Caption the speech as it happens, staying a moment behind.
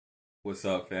What's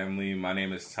up, family? My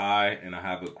name is Ty, and I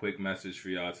have a quick message for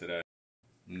y'all today.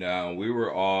 Now, we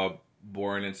were all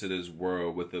born into this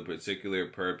world with a particular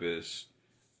purpose,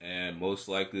 and most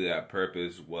likely that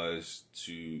purpose was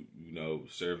to,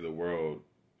 serve the world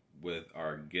with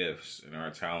our gifts and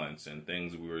our talents and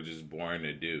things we were just born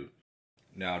to do.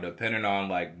 Now, depending on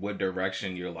like what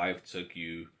direction your life took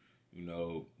you,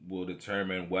 will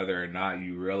determine whether or not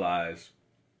you realize,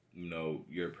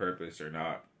 your purpose or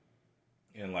not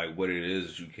and like what it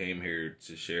is you came here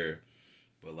to share.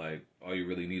 But like all you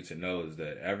really need to know is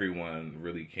that everyone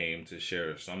really came to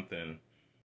share something.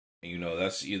 And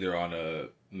that's either on a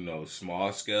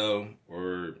small scale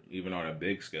or even on a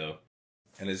big scale.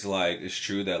 And it's like it's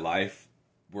true that life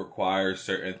requires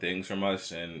certain things from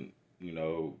us, and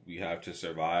we have to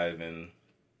survive in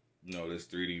this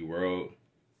 3D world.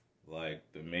 Like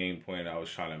the main point I was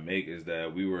trying to make is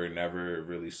that we were never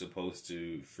really supposed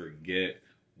to forget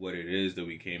what it is that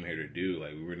we came here to do.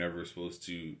 Like we were never supposed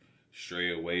to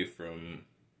stray away from,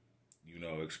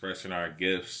 expressing our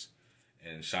gifts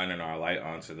and shining our light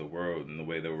onto the world in the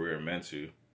way that we were meant to.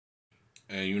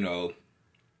 And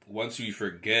once you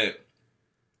forget,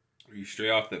 or you stray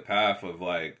off the path of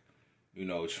like,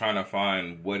 trying to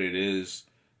find what it is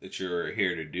that you're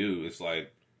here to do, it's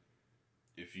like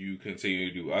if you continue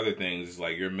to do other things, it's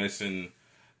like you're missing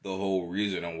the whole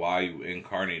reason on why you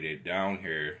incarnated down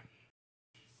here.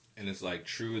 And it's like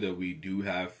true that we do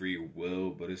have free will,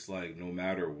 but it's like no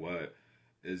matter what,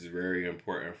 it's very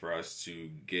important for us to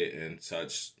get in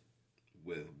touch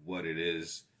with what it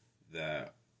is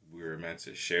that we're meant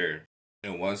to share.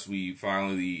 And once we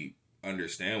finally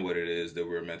understand what it is that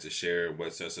we're meant to share,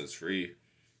 what sets us free,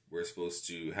 we're supposed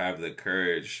to have the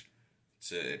courage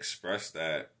to express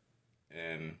that.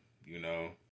 And,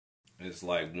 it's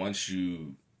like once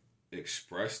you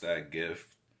express that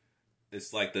gift,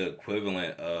 it's like the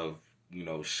equivalent of,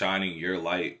 shining your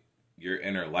light, your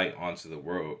inner light onto the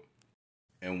world.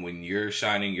 And when you're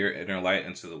shining your inner light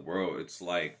into the world, it's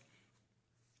like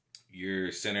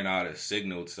you're sending out a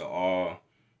signal to all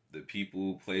the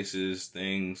people, places,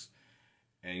 things,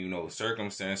 and,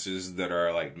 circumstances that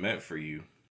are like meant for you.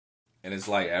 And it's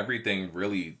like everything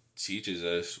really teaches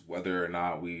us whether or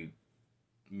not we,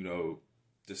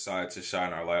 decide to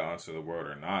shine our light onto the world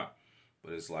or not.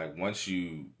 But it's like once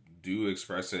you do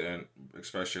express it and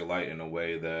express your light in a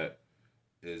way that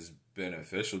is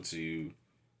beneficial to you,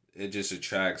 it just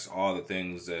attracts all the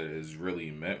things that is really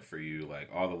meant for you, like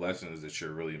all the lessons that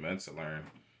you're really meant to learn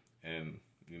and,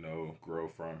 grow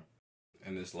from.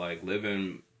 And it's like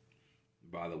living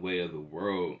by the way of the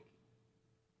world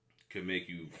can make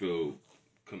you feel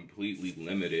completely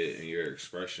limited in your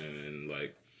expression and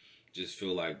like just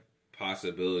feel like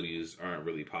possibilities aren't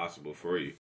really possible for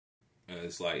you. And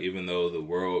it's like even though the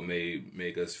world may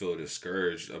make us feel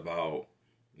discouraged about,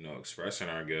 expressing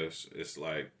our gifts, it's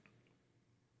like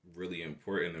really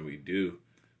important that we do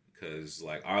because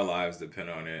like our lives depend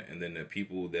on it, and then the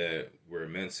people that we're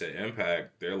meant to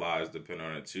impact, their lives depend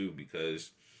on it too,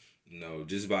 because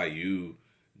just by you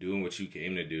doing what you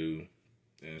came to do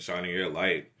and shining your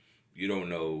light, you don't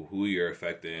know who you're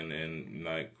affecting and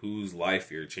like whose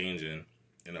life you're changing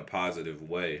in a positive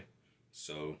way.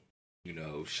 So,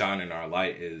 shining our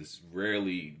light is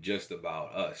rarely just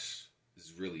about us.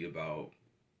 It's really about,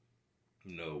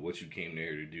 what you came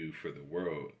there to do for the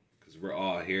world. Because we're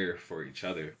all here for each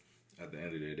other at the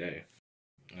end of the day.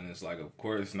 And it's like, of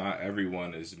course, not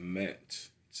everyone is meant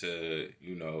to,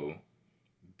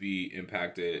 be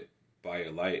impacted by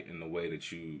your light in the way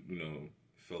that you,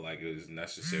 feel like is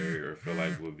necessary or feel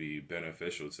like would be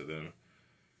beneficial to them.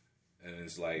 And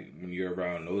it's like when you're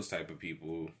around those type of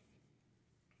people,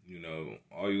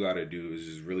 all you got to do is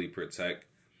just really protect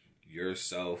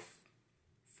yourself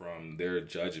from their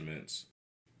judgments.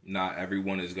 Not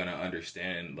everyone is going to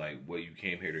understand like what you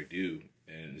came here to do.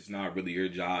 And it's not really your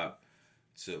job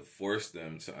to force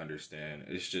them to understand.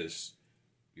 It's just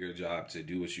your job to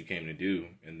do what you came to do.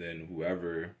 And then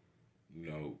whoever,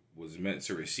 was meant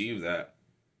to receive that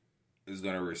is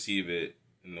going to receive it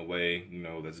in the way,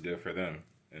 that's good for them.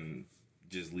 And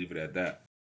just leave it at that.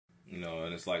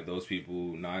 And it's like those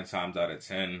people, 9 times out of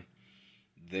 10,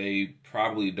 they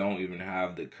probably don't even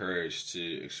have the courage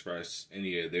to express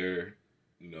any of their,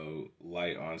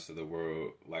 light onto the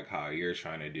world like how you're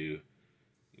trying to do.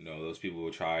 Those people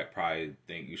will probably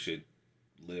think you should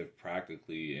live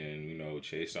practically and,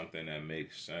 chase something that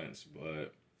makes sense.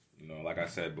 But, like I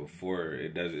said before,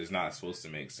 it's not supposed to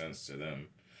make sense to them,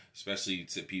 especially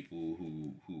to people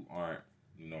who aren't,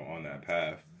 on that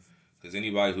path. Because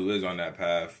anybody who is on that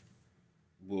path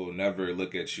will never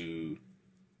look at you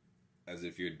as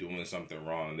if you're doing something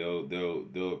wrong.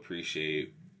 They'll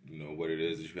appreciate what it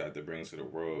is that you have to bring to the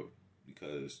world.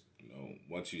 Because,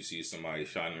 once you see somebody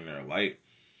shining their light,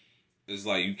 it's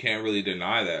like you can't really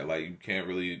deny that. Like, you can't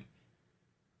really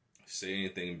say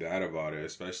anything bad about it,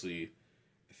 especially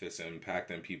if it's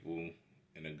impacting people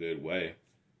in a good way.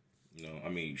 I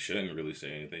mean, you shouldn't really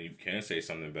say anything. You can say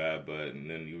something bad, but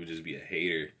then you would just be a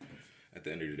hater at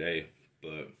the end of the day.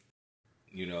 But,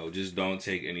 just don't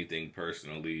take anything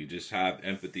personally. Just have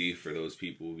empathy for those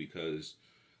people because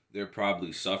they're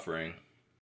probably suffering.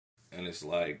 And it's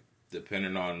like,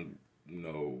 depending on,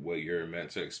 what you're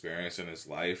meant to experience in this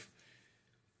life,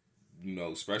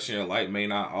 expressing your light may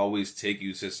not always take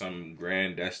you to some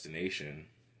grand destination.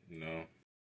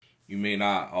 You may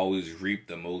not always reap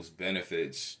the most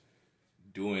benefits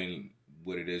doing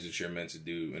what it is that you're meant to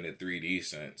do in a 3D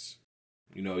sense.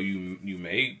 You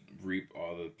may reap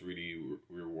all the 3D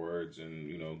rewards and,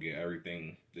 get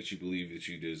everything that you believe that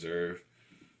you deserve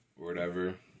or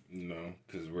whatever,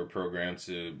 because we're programmed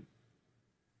to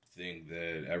think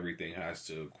that everything has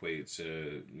to equate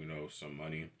to, some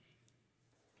money.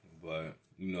 But,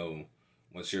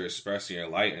 once you're expressing your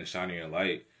light and shining your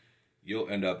light, you'll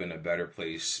end up in a better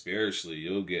place spiritually.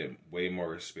 You'll get way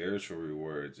more spiritual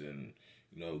rewards and,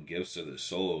 gifts of the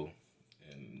soul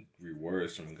and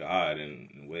rewards from God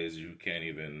in ways you can't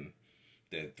even,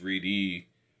 that 3D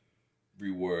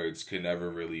rewards can never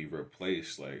really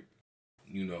replace. Like,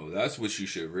 that's what you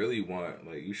should really want.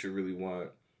 Like, you should really want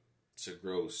to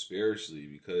grow spiritually,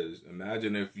 because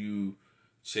imagine if you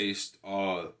chased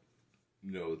all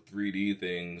 3D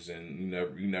things and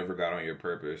you never got on your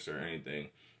purpose or anything.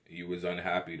 You was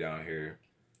unhappy down here,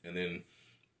 and then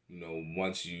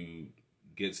once you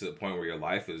get to the point where your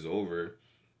life is over,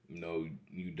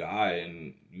 you die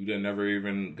and you then never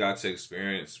even got to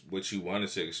experience what you wanted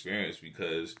to experience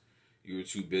because you were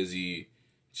too busy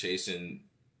chasing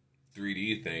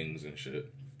 3D things and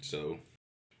shit. So,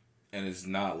 and it's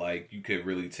not like you could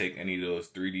really take any of those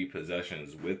 3D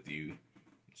possessions with you.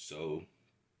 So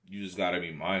you just gotta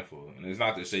be mindful. And it's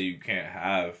not to say you can't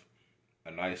have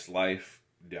a nice life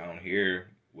down here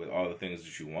with all the things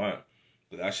that you want,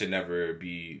 but that should never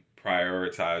be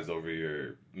prioritized over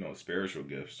your, spiritual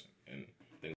gifts and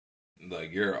things.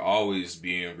 Like, you're always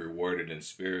being rewarded in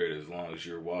spirit as long as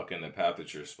you're walking the path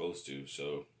that you're supposed to.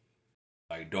 So,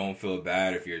 like, don't feel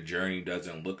bad if your journey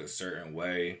doesn't look a certain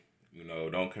way.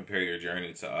 Don't compare your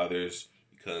journey to others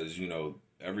because,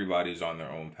 everybody's on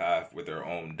their own path with their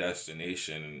own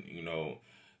destination and,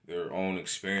 their own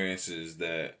experiences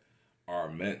that are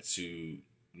meant to,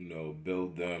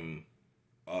 build them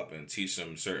up and teach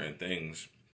them certain things.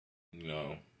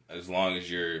 As long as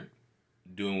you're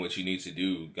doing what you need to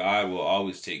do, God will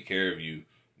always take care of you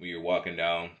when you're walking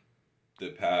down the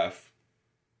path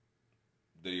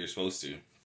that you're supposed to. You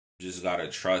just gotta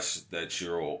trust that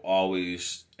you'll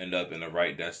always end up in the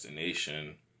right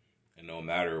destination, and no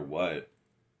matter what,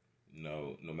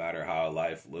 no matter how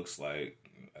life looks like,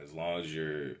 as long as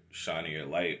you're shining your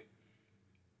light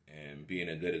and being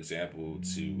a good example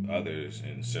to others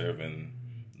and serving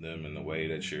them in the way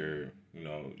that you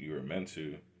were meant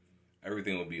to,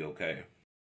 everything will be okay.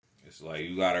 It's like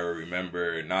you gotta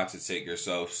remember not to take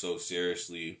yourself so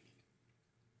seriously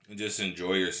and just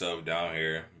enjoy yourself down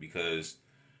here because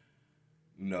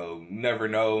you never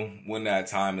know when that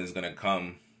time is gonna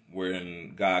come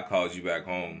when God calls you back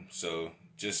home. So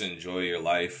just enjoy your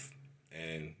life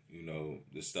and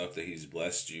the stuff that He's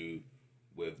blessed you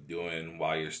with doing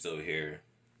while you're still here,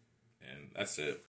 and that's it.